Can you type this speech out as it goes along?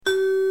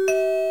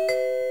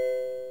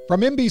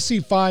From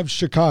NBC5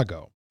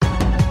 Chicago.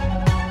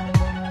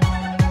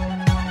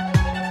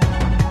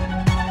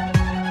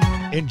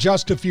 In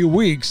just a few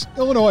weeks,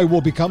 Illinois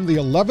will become the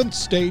 11th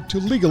state to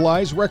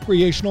legalize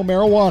recreational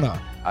marijuana.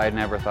 I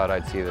never thought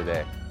I'd see the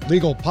day.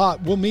 Legal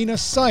pot will mean a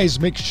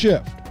seismic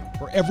shift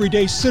for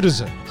everyday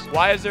citizens.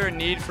 Why is there a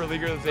need for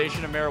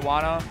legalization of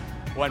marijuana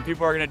when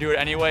people are going to do it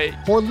anyway?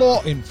 For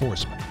law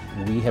enforcement.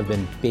 We have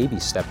been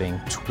baby stepping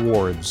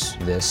towards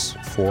this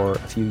for a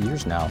few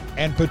years now.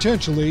 And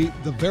potentially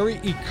the very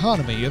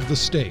economy of the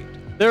state.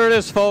 There it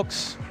is,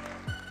 folks.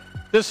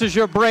 This is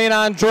your brain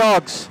on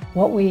drugs.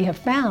 What we have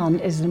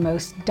found is the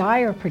most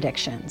dire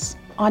predictions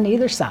on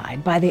either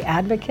side by the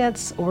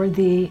advocates or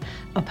the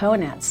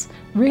opponents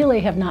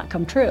really have not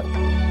come true.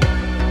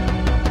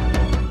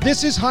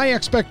 This is High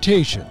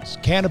Expectations,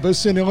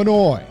 Cannabis in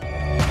Illinois.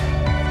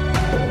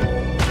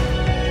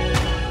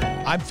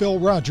 I'm Phil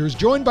Rogers,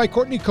 joined by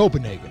Courtney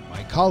Copenhagen,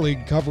 my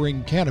colleague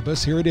covering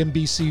cannabis here at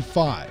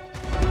NBC5.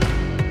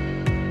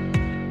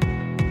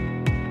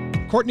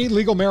 Courtney,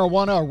 legal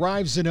marijuana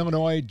arrives in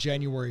Illinois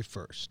January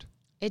 1st.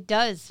 It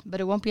does, but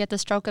it won't be at the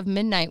stroke of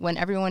midnight when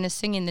everyone is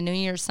singing the New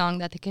Year's song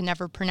that they can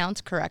never pronounce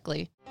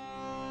correctly.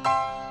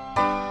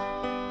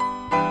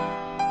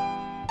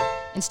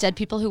 Instead,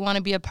 people who want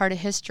to be a part of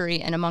history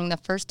and among the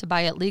first to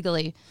buy it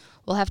legally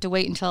will have to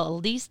wait until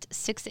at least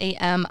 6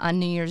 a.m. on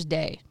New Year's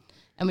Day.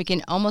 And we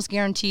can almost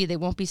guarantee they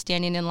won't be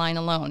standing in line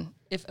alone.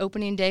 If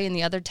opening day in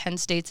the other 10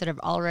 states that have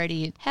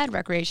already had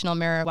recreational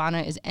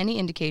marijuana is any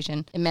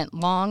indication, it meant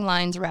long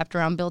lines wrapped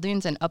around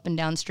buildings and up and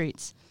down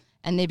streets.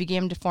 And they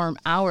began to form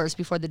hours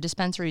before the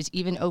dispensaries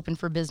even opened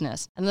for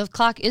business. And the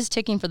clock is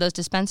ticking for those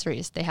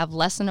dispensaries. They have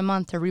less than a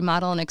month to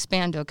remodel and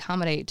expand to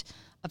accommodate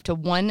up to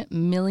 1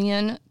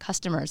 million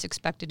customers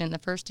expected in the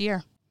first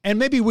year. And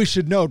maybe we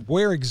should note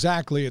where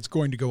exactly it's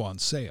going to go on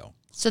sale.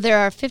 So there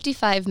are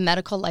 55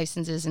 medical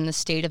licenses in the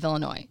state of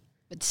Illinois.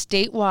 But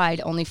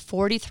statewide, only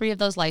 43 of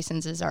those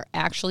licenses are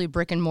actually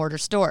brick-and-mortar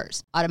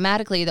stores.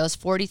 Automatically, those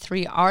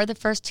 43 are the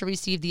first to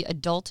receive the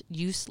adult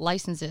use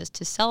licenses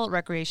to sell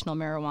recreational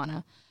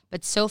marijuana.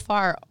 But so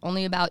far,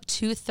 only about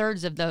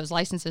 2/3 of those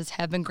licenses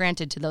have been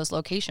granted to those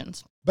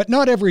locations. But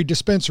not every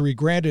dispensary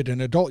granted an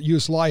adult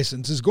use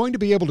license is going to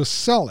be able to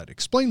sell it.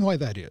 Explain why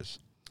that is.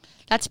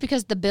 That's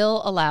because the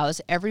bill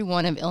allows every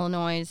one of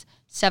Illinois'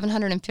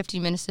 750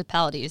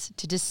 municipalities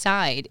to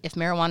decide if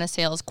marijuana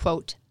sales,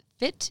 quote,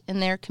 fit in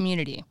their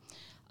community,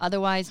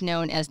 otherwise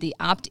known as the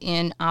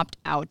opt-in,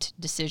 opt-out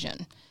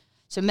decision.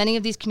 So many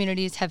of these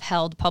communities have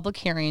held public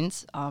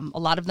hearings. A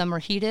lot of them were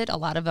heated. A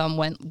lot of them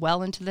went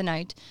well into the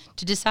night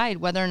to decide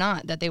whether or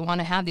not that they want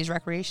to have these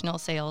recreational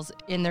sales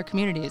in their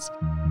communities.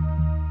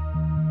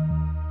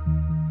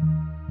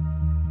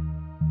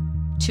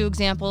 Two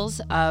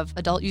examples of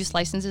adult use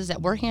licenses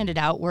that were handed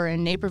out were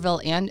in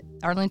Naperville and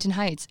Arlington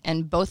Heights,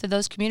 and both of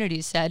those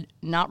communities said,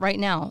 not right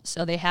now,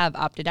 so they have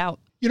opted out.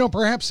 You know,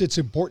 perhaps it's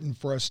important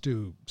for us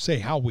to say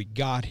how we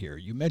got here.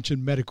 You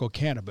mentioned medical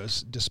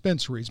cannabis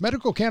dispensaries.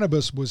 Medical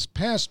cannabis was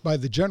passed by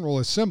the General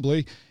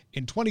Assembly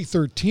in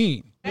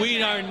 2013.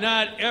 We are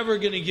not ever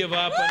going to give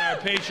up on our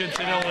patients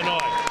in Illinois.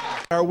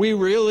 Are we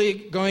really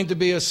going to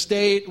be a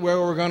state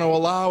where we're going to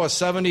allow a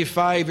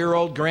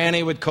 75-year-old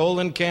granny with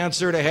colon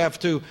cancer to have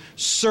to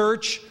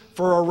search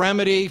for a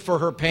remedy for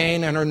her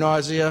pain and her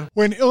nausea?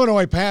 When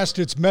Illinois passed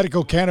its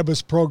medical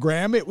cannabis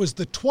program, it was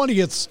the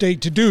 20th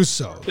state to do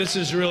so. This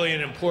is really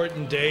an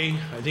important day,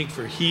 I think,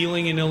 for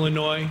healing in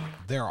Illinois.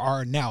 There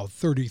are now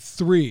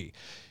 33.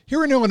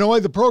 Here in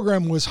Illinois, the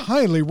program was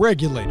highly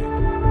regulated.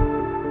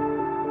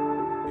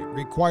 It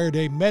required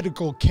a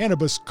medical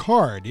cannabis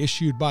card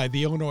issued by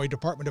the Illinois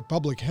Department of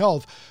Public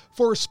Health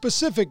for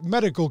specific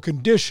medical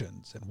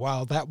conditions. And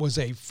while that was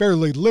a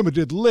fairly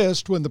limited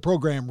list when the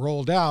program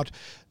rolled out,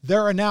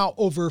 there are now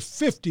over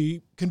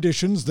 50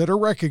 conditions that are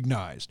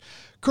recognized.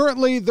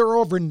 Currently, there are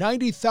over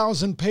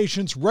 90,000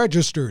 patients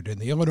registered in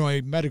the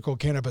Illinois Medical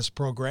Cannabis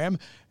Program.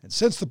 And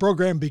since the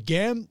program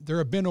began, there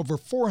have been over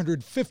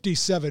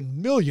 $457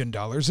 million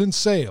in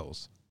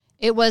sales.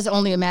 It was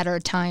only a matter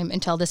of time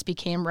until this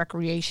became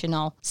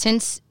recreational.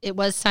 Since it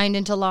was signed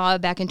into law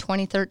back in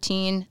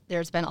 2013,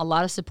 there's been a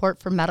lot of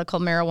support for medical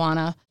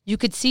marijuana. You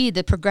could see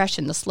the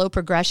progression, the slow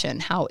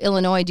progression, how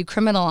Illinois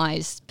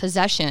decriminalized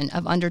possession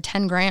of under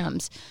 10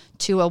 grams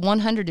to a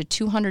 $100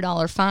 to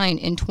 $200 fine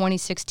in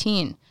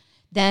 2016.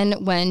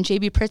 Then when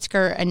J.B.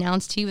 Pritzker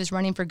announced he was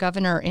running for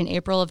governor in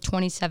April of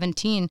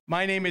 2017.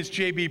 My name is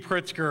J.B.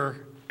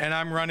 Pritzker, and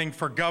I'm running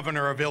for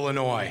governor of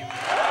Illinois.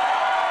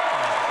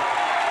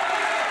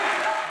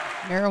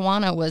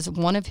 Marijuana was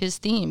one of his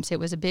themes. It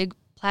was a big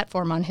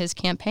platform on his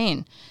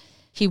campaign.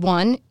 He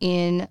won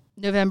in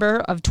November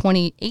of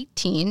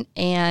 2018,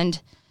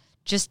 and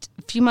just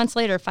a few months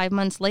later, 5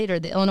 months later,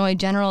 the Illinois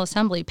General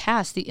Assembly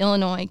passed the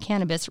Illinois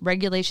Cannabis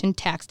Regulation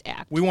Tax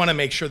Act. We want to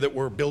make sure that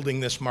we're building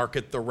this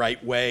market the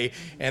right way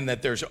and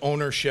that there's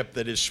ownership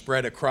that is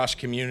spread across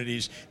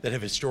communities that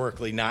have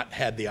historically not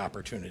had the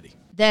opportunity.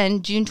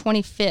 Then, June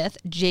 25th,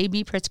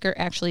 J.B. Pritzker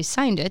actually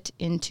signed it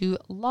into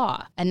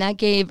law. And that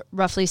gave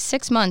roughly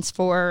 6 months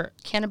for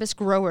cannabis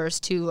growers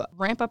to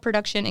ramp up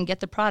production and get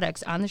the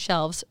products on the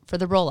shelves for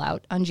the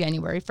rollout on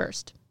January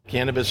 1st.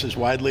 Cannabis is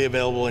widely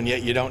available, and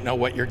yet you don't know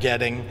what you're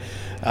getting.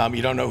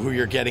 You don't know who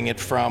you're getting it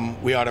from.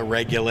 We ought to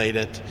regulate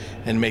it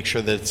and make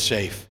sure that it's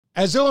safe.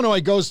 As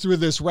Illinois goes through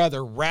this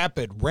rather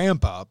rapid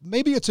ramp-up,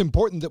 maybe it's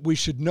important that we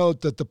should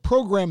note that the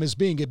program is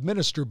being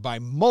administered by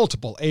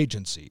multiple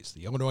agencies.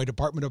 The Illinois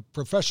Department of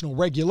Professional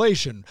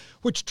Regulation,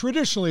 which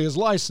traditionally has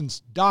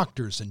licensed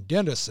doctors and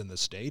dentists in the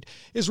state,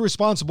 is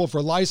responsible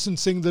for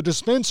licensing the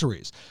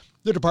dispensaries.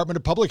 The Department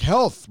of Public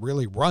Health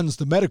really runs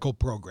the medical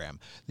program.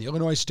 The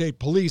Illinois State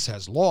Police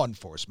has law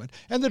enforcement.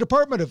 And the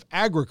Department of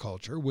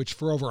Agriculture, which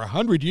for over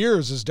 100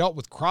 years has dealt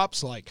with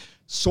crops like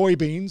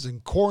soybeans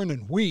and corn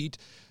and wheat,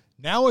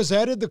 now has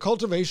added the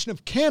cultivation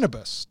of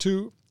cannabis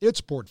to its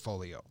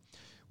portfolio.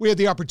 We had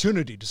the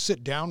opportunity to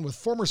sit down with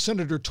former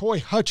Senator Toy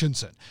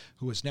Hutchinson,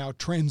 who has now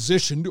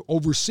transitioned to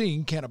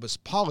overseeing cannabis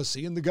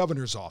policy in the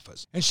governor's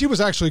office. And she was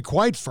actually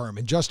quite firm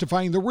in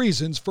justifying the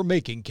reasons for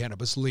making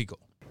cannabis legal.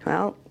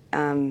 Well,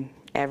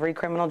 every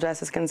criminal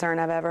justice concern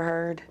I've ever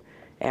heard,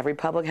 every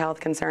public health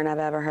concern I've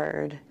ever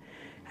heard,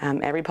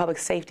 every public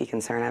safety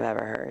concern I've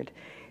ever heard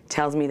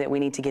tells me that we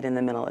need to get in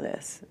the middle of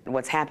this.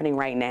 What's happening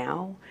right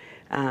now,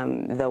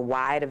 the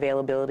wide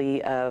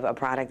availability of a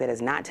product that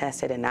is not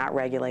tested and not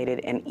regulated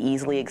and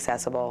easily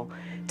accessible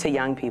to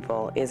young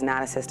people is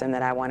not a system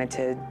that I wanted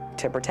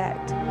to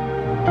protect.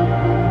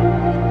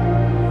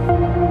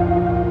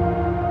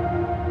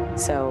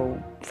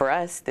 So for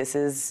us, this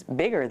is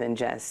bigger than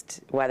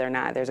just whether or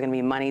not there's going to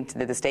be money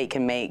that the state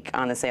can make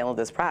on the sale of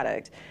this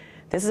product.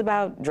 This is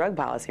about drug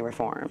policy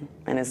reform,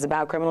 and this is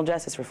about criminal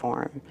justice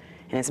reform,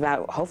 and it's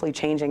about hopefully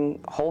changing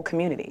whole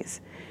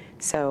communities.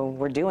 So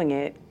we're doing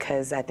it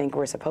because I think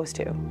we're supposed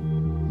to.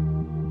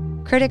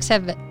 Critics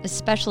have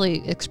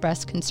especially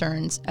expressed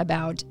concerns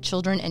about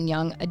children and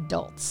young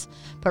adults.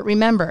 But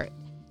remember,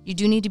 you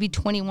do need to be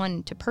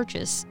 21 to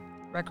purchase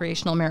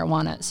recreational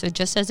marijuana. So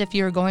just as if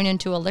you're going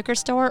into a liquor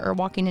store or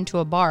walking into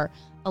a bar,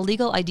 a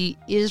legal ID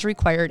is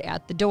required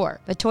at the door.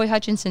 But Toy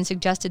Hutchinson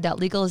suggested that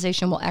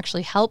legalization will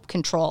actually help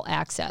control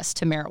access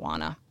to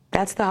marijuana.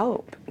 That's the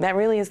hope. That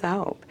really is the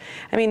hope.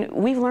 I mean,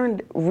 we've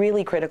learned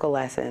really critical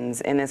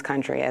lessons in this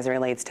country as it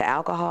relates to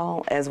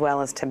alcohol as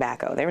well as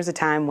tobacco. There was a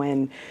time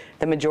when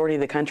the majority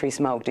of the country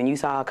smoked, and you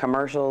saw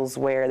commercials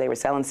where they were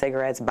selling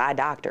cigarettes by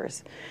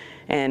doctors.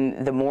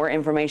 And the more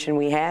information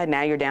we had,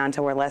 now you're down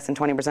to where less than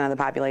 20% of the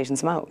population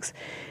smokes.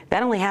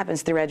 That only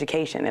happens through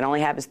education. It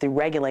only happens through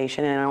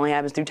regulation, and it only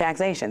happens through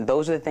taxation.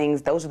 Those are the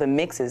things, those are the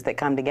mixes that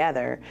come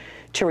together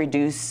to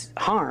reduce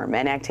harm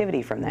and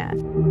activity from that.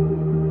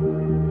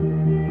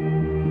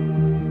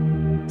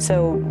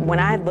 So when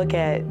I look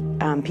at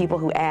people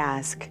who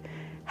ask,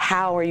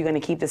 how are you going to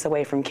keep this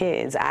away from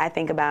kids? I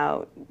think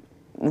about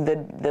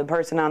the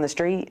person on the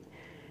street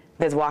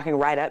that's walking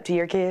right up to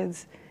your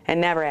kids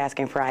and never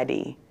asking for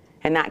ID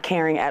and not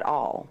caring at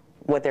all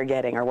what they're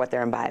getting or what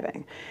they're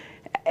imbibing.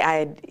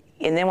 And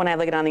then when I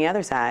look at it on the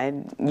other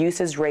side,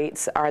 usage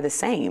rates are the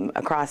same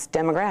across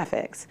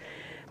demographics,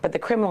 but the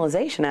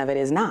criminalization of it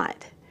is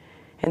not.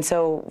 And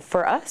so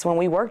for us, when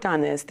we worked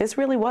on this, this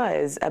really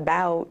was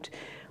about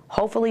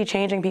hopefully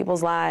changing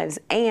people's lives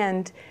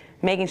and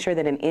making sure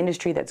that an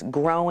industry that's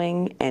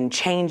growing and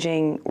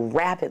changing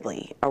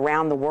rapidly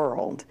around the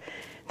world,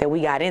 that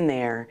we got in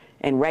there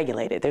and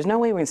regulated. There's no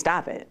way we can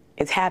stop it.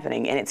 It's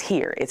happening, and it's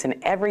here. It's in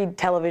every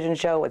television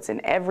show. It's in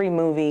every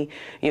movie.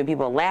 You know,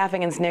 people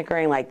laughing and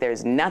snickering like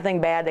there's nothing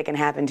bad that can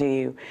happen to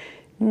you.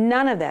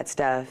 None of that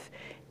stuff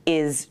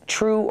is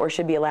true or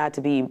should be allowed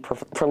to be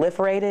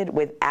proliferated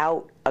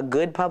without a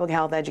good public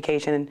health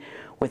education,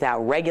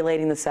 without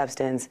regulating the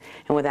substance,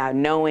 and without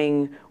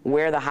knowing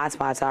where the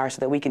hotspots are so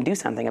that we can do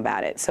something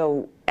about it.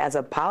 So as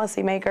a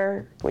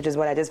policymaker, which is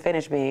what I just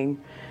finished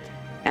being,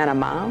 and a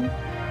mom,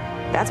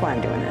 that's why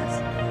I'm doing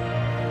this.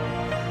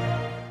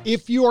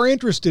 If you are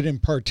interested in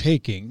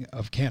partaking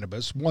of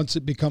cannabis once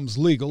it becomes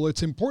legal,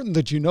 it's important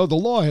that you know the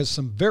law has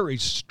some very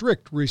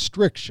strict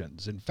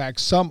restrictions. In fact,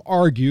 some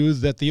argue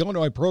that the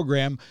Illinois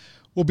program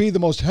will be the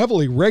most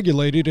heavily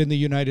regulated in the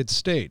United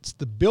States.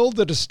 The bill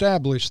that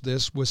established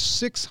this was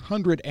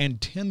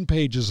 610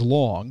 pages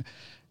long,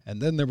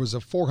 and then there was a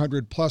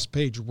 400-plus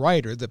page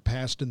rider that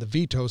passed in the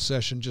veto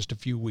session just a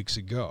few weeks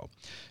ago.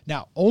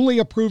 Now, only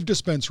approved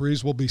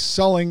dispensaries will be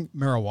selling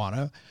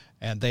marijuana,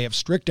 and they have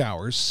strict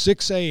hours,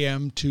 6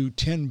 a.m. to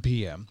 10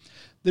 p.m.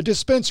 The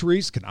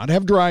dispensaries cannot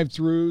have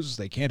drive-thrus,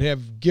 they can't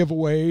have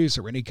giveaways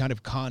or any kind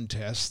of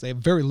contests. They have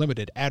very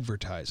limited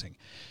advertising.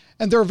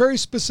 And there are very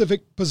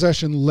specific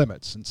possession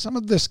limits, and some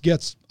of this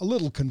gets a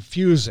little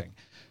confusing.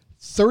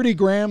 30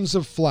 grams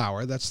of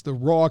flower, that's the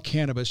raw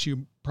cannabis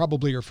you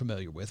probably are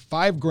familiar with,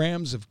 5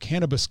 grams of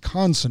cannabis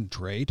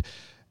concentrate,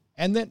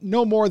 and then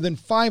no more than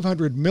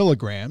 500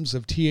 milligrams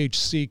of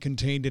THC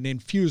contained in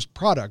infused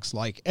products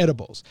like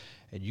edibles.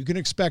 And you can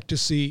expect to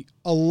see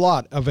a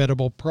lot of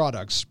edible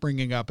products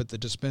springing up at the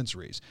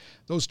dispensaries.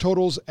 Those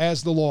totals,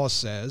 as the law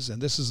says,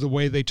 and this is the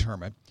way they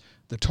term it,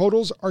 The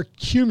totals are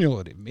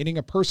cumulative, meaning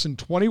a person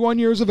 21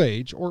 years of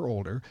age or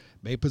older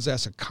may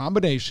possess a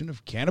combination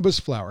of cannabis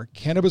flower,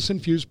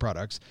 cannabis-infused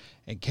products,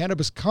 and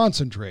cannabis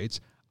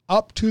concentrates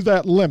up to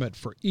that limit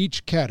for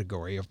each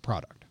category of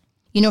product.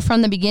 You know,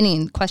 from the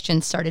beginning,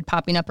 questions started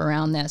popping up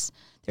around this.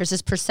 There's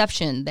this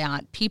perception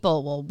that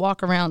people will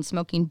walk around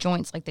smoking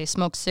joints like they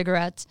smoke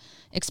cigarettes,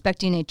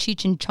 expecting a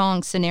Cheech and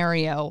Chong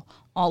scenario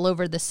all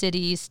over the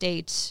city,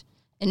 state,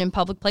 and in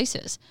public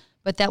places.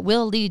 But that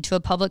will lead to a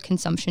public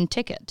consumption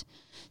ticket.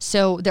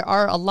 So there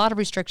are a lot of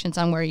restrictions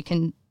on where you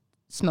can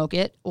smoke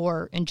it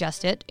or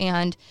ingest it,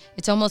 and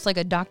it's almost like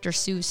a Dr.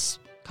 Seuss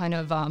kind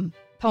of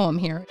poem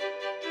here.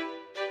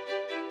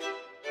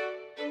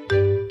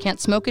 You can't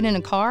smoke it in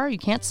a car, you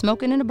can't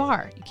smoke it in a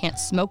bar, you can't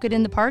smoke it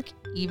in the park,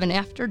 even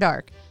after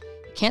dark.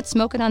 You can't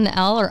smoke it on the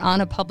L or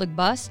on a public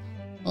bus,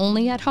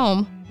 only at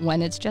home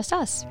when it's just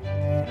us.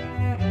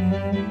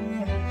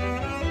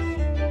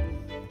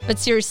 But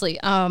seriously,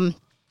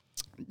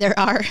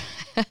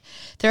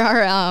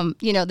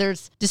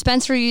 there's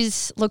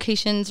dispensaries,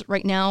 locations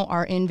right now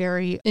are in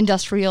very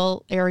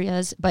industrial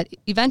areas, but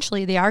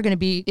eventually they are going to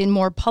be in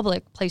more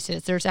public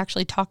places. There's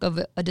actually talk of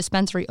a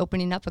dispensary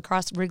opening up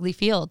across Wrigley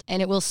Field,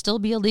 and it will still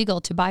be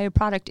illegal to buy a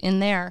product in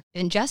there,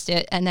 ingest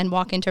it, and then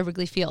walk into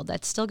Wrigley Field.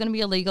 That's still going to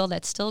be illegal.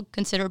 That's still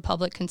considered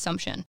public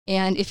consumption.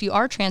 And if you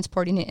are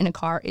transporting it in a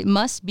car, it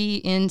must be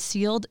in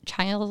sealed,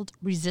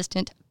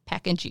 child-resistant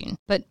packaging.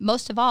 But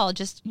most of all,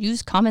 just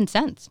use common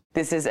sense.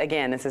 This is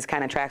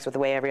kind of tracks with the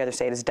way every other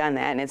state has done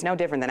that, and it's no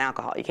different than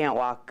alcohol. You can't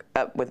walk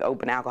up with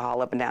open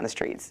alcohol up and down the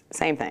streets.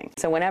 Same thing.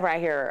 So whenever I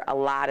hear a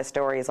lot of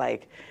stories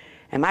like,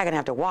 am I going to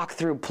have to walk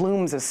through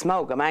plumes of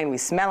smoke? Am I going to be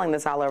smelling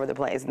this all over the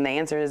place? And the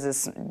answer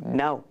is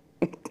no.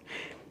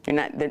 You're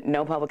not.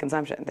 No public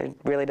consumption. There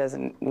really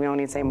doesn't. We don't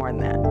need to say more than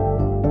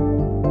that.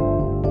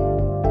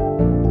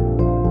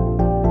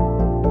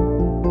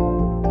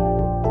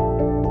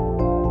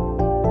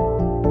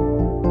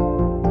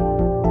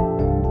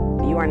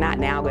 You are not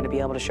now going to be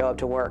able to show up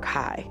to work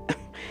high.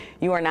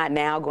 You are not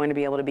now going to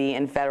be able to be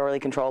in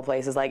federally controlled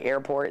places like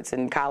airports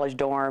and college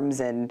dorms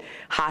and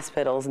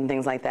hospitals and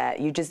things like that.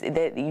 You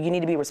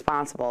need to be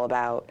responsible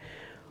about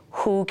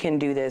who can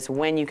do this,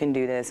 when you can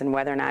do this, and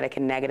whether or not it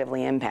can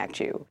negatively impact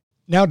you.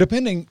 Now,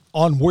 depending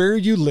on where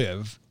you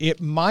live,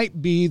 it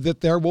might be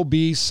that there will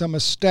be some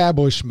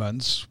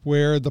establishments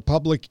where the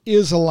public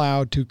is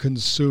allowed to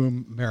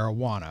consume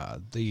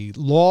marijuana. The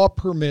law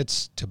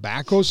permits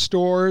tobacco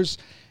stores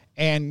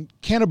and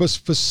cannabis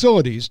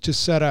facilities to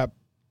set up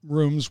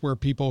rooms where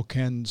people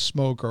can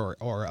smoke or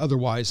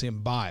otherwise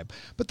imbibe.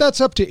 But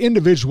that's up to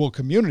individual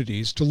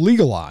communities to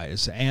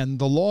legalize, and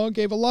the law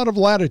gave a lot of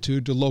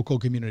latitude to local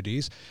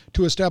communities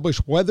to establish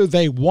whether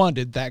they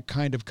wanted that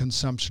kind of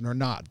consumption or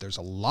not. There's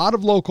a lot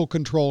of local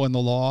control in the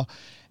law,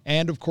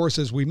 and of course,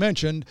 as we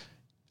mentioned,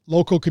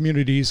 local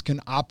communities can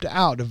opt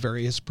out of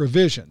various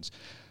provisions.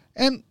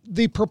 And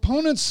the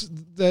proponents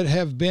that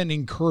have been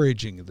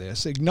encouraging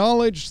this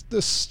acknowledge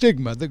the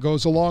stigma that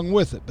goes along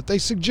with it, but they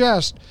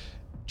suggest,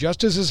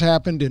 just as has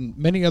happened in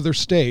many other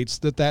states,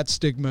 that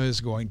stigma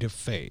is going to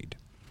fade.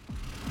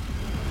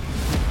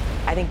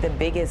 I think the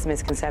biggest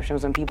misconception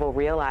was when people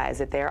realize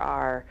that there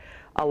are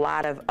a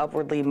lot of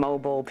upwardly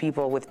mobile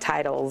people with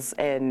titles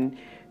and,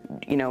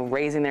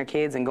 raising their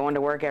kids and going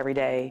to work every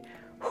day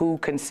who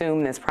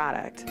consume this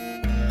product.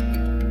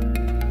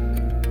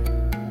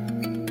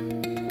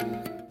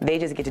 They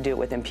just get to do it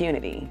with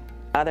impunity.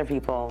 Other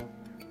people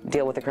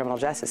deal with the criminal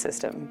justice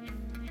system.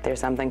 There's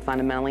something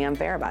fundamentally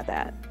unfair about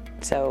that.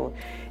 So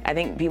I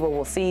think people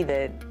will see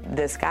that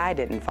the sky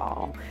didn't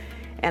fall.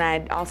 And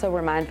I'd also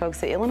remind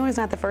folks that Illinois is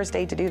not the first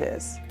state to do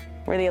this.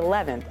 We're the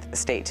 11th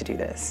state to do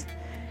this.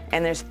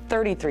 And there's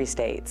 33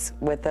 states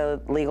with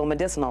a legal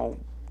medicinal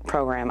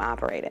program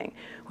operating,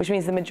 which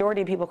means the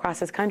majority of people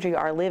across this country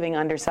are living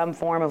under some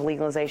form of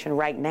legalization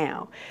right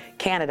now.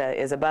 Canada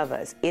is above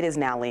us. It is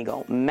now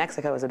legal.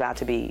 Mexico is about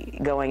to be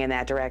going in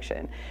that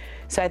direction.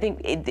 So I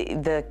think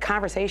the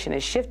conversation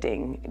is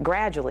shifting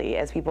gradually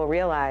as people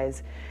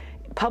realize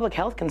public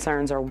health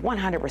concerns are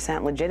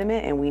 100%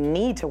 legitimate, and we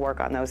need to work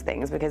on those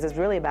things because it's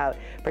really about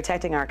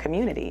protecting our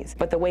communities.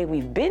 But the way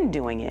we've been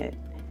doing it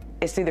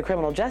is through the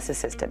criminal justice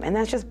system, and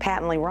that's just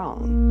patently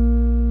wrong.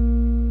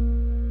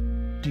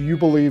 Do you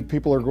believe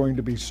people are going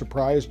to be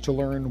surprised to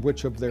learn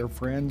which of their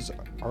friends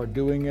are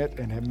doing it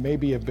and have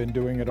been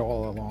doing it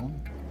all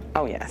along?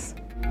 Oh, yes.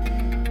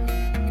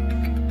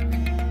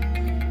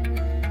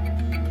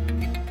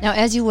 Now,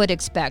 as you would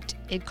expect,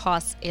 it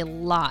costs a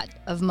lot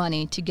of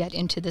money to get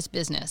into this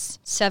business,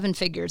 7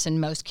 figures in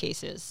most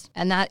cases.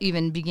 And that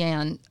even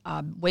began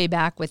way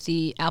back with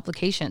the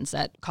applications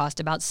that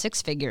cost about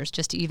 6 figures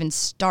just to even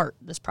start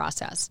this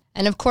process.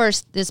 And of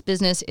course, this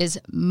business is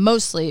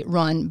mostly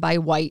run by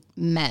white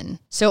men.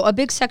 So a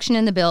big section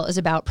in the bill is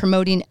about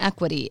promoting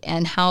equity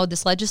and how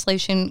this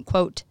legislation,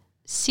 quote,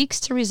 seeks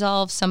to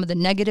resolve some of the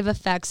negative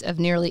effects of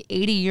nearly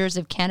 80 years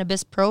of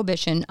cannabis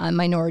prohibition on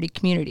minority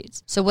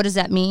communities. So what does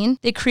that mean?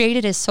 They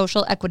created a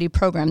social equity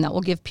program that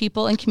will give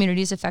people in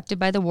communities affected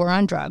by the war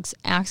on drugs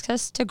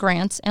access to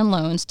grants and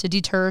loans to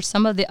deter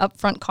some of the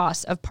upfront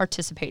costs of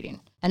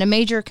participating. And a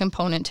major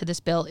component to this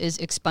bill is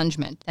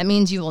expungement. That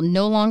means you will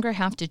no longer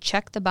have to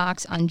check the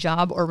box on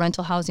job or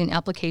rental housing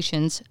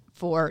applications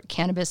for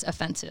cannabis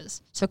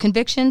offenses. So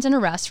convictions and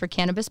arrests for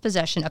cannabis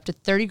possession up to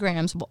 30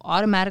 grams will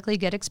automatically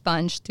get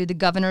expunged through the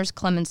governor's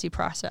clemency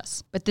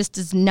process. But this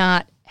does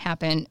not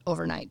happen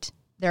overnight.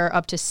 There are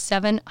up to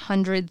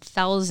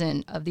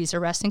 700,000 of these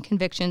arrests and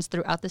convictions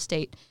throughout the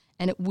state,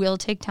 and it will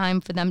take time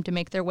for them to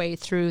make their way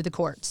through the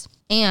courts.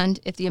 And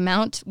if the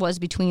amount was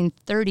between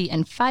 30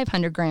 and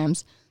 500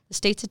 grams, the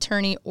state's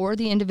attorney or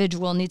the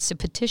individual needs to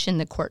petition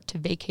the court to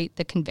vacate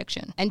the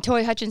conviction. And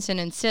Toy Hutchinson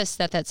insists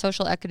that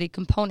social equity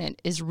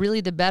component is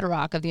really the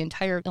bedrock of the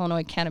entire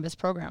Illinois cannabis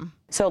program.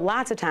 So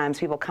lots of times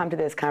people come to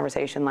this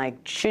conversation like,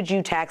 should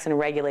you tax and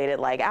regulate it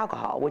like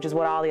alcohol, which is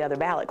what all the other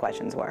ballot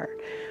questions were.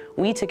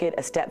 We took it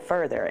a step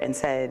further and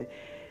said,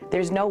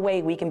 there's no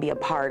way we can be a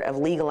part of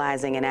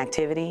legalizing an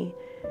activity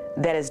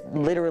that has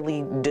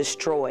literally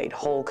destroyed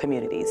whole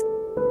communities.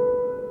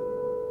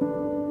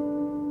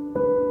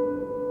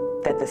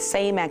 That the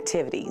same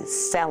activities,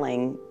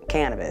 selling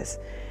cannabis,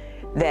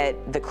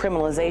 that the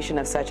criminalization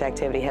of such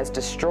activity has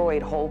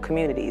destroyed whole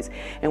communities.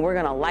 And we're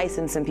gonna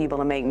license some people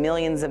to make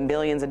millions and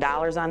billions of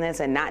dollars on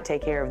this and not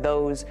take care of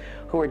those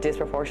who are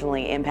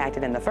disproportionately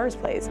impacted in the first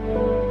place.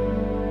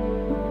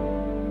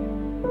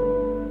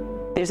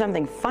 There's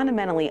something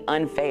fundamentally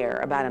unfair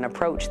about an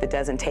approach that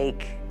doesn't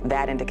take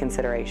that into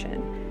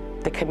consideration.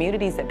 The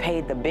communities that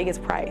paid the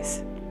biggest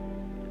price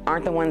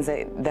aren't the ones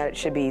that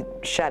should be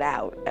shut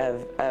out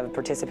of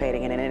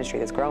participating in an industry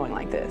that's growing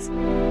like this.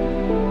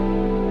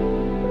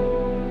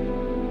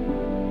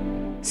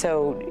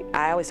 So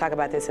I always talk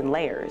about this in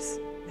layers.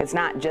 It's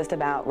not just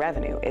about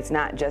revenue. It's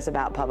not just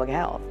about public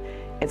health.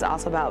 It's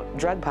also about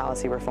drug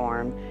policy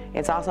reform.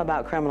 It's also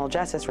about criminal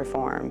justice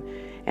reform.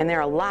 And there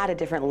are a lot of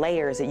different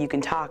layers that you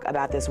can talk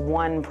about this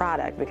one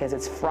product because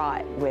it's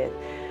fraught with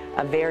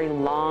a very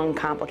long,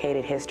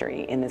 complicated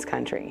history in this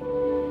country.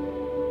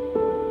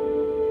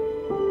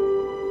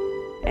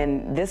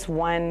 And this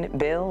one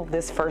bill,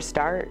 this first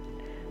start,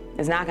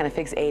 is not going to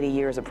fix 80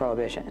 years of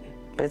prohibition,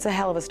 but it's a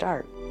hell of a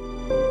start.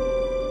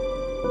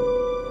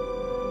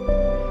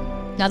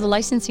 Now, the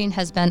licensing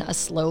has been a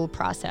slow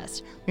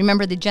process.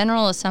 Remember, the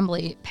General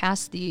Assembly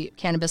passed the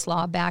cannabis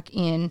law back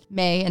in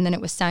May, and then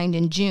it was signed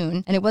in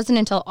June. And it wasn't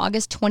until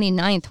August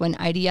 29th when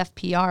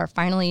IDFPR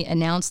finally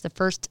announced the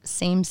first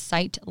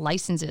same-site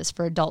licenses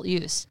for adult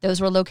use.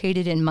 Those were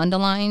located in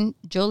Mundelein,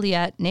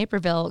 Joliet,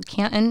 Naperville,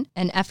 Canton,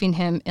 and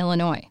Effingham,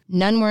 Illinois.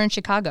 None were in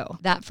Chicago.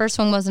 That first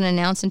one wasn't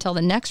announced until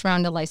the next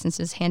round of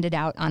licenses handed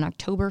out on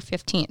October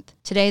 15th.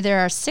 Today, there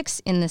are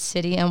 6 in the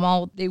city, and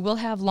while they will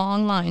have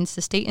long lines,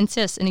 the state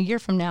insists in a year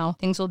from now,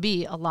 things will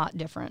be a lot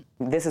different.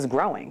 This is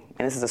growing,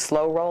 and this is a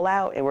slow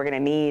rollout, and we're going to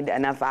need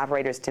enough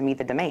operators to meet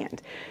the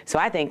demand. So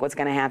I think what's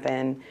going to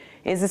happen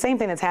is the same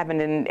thing that's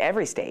happened in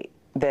every state,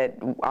 that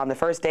on the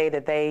first day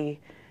that they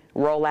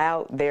roll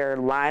out, there are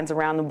lines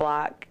around the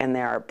block, and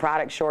there are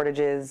product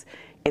shortages.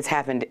 It's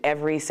happened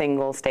every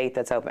single state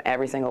that's open,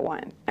 every single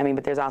one. I mean,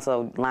 but there's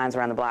also lines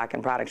around the block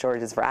and product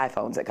shortages for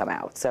iPhones that come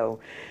out.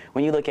 So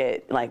when you look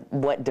at like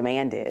what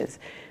demand is,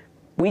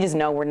 we just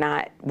know we're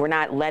not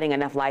letting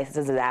enough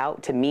licenses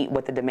out to meet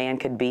what the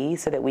demand could be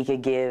so that we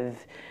could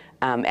give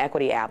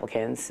equity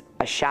applicants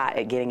a shot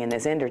at getting in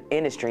this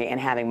industry and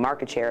having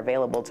market share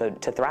available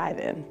to thrive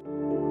in.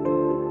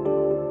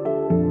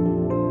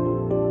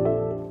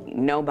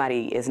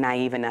 Nobody is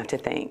naive enough to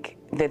think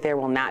that there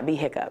will not be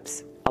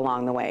hiccups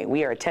along the way.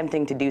 We are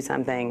attempting to do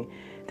something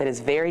that is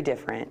very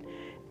different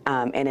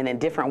and in a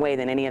different way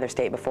than any other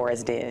state before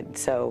us did.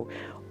 So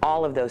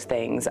all of those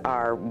things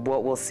are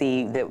what we'll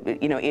see, that,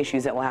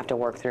 issues that we'll have to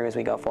work through as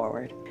we go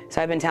forward.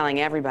 So I've been telling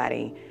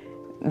everybody,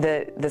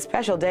 the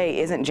special day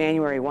isn't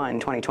January 1,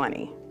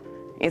 2020.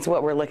 It's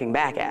what we're looking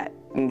back at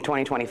in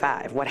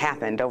 2025, what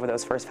happened over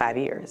those first 5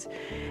 years.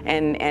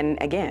 And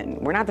again,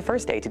 we're not the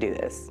first state to do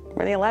this.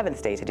 We're the 11th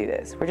state to do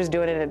this. We're just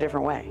doing it in a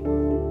different way.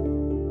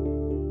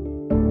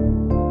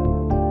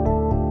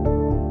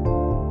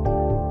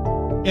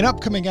 In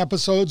upcoming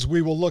episodes,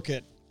 we will look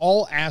at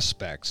all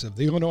aspects of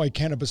the Illinois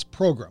cannabis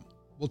program.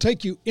 We'll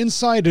take you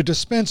inside a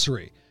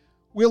dispensary.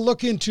 We'll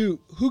look into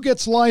who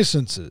gets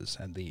licenses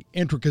and the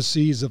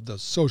intricacies of the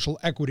social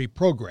equity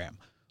program.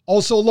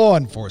 Also law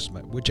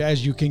enforcement, which,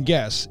 as you can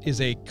guess, is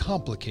a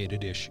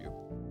complicated issue.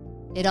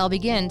 It all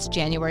begins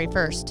January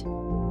 1st.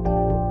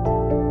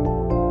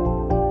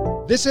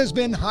 This has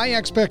been High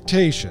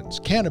Expectations,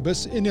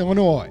 Cannabis in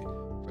Illinois.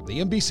 From the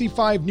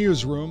NBC5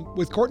 Newsroom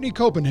with Courtney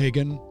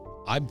Copenhagen,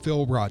 I'm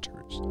Phil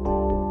Rogers.